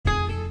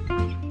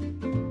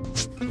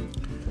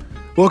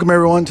Welcome,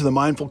 everyone, to the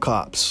Mindful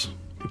Cops,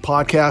 a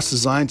podcast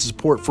designed to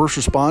support first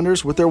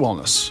responders with their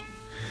wellness.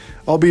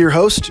 I'll be your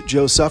host,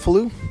 Joe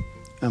Cefalu.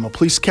 I'm a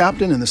police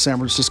captain in the San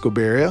Francisco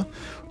Bay Area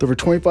with over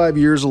 25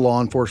 years of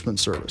law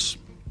enforcement service.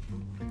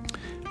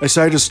 I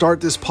decided to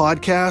start this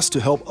podcast to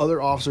help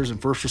other officers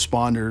and first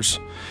responders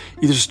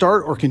either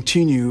start or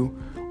continue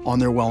on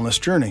their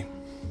wellness journey.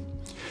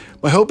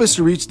 My hope is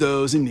to reach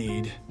those in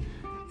need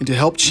and to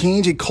help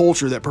change a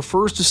culture that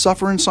prefers to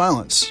suffer in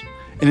silence,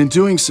 and in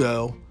doing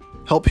so,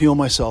 help heal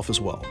myself as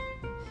well.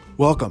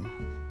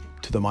 Welcome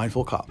to the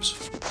Mindful Cops.